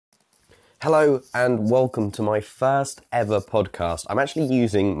Hello and welcome to my first ever podcast. I'm actually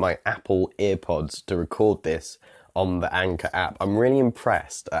using my Apple EarPods to record this on the Anchor app. I'm really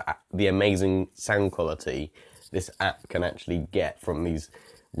impressed at the amazing sound quality this app can actually get from these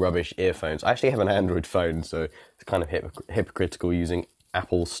rubbish earphones. I actually have an Android phone, so it's kind of hypocritical using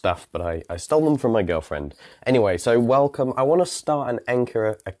Apple stuff, but I stole them from my girlfriend. Anyway, so welcome. I want to start an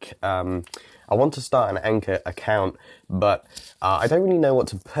Anchor account, but I don't really know what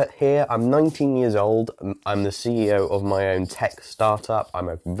to put here. I'm 19 years old. I'm the CEO of my own tech startup. I'm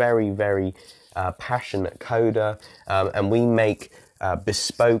a very, very passionate coder, and we make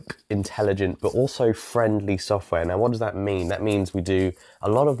bespoke, intelligent, but also friendly software. Now, what does that mean? That means we do a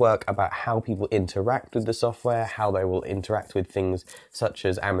lot of work about how people interact with the software, how they will interact with things such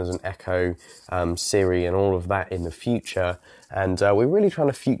as Amazon Echo, Siri, and all of that in the future. And we're really trying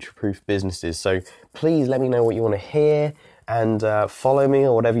to future-proof businesses. So please let me know what you want to hear and follow me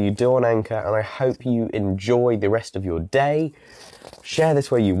or whatever you do on Anchor. And I hope you enjoy the rest of your day. Share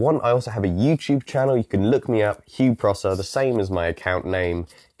this where you want. I also have a YouTube channel. You can look me up, Hugh Prosser, the same as my account name.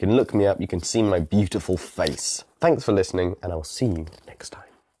 You can look me up. You can see my beautiful face. Thanks for listening, and I'll see you next time.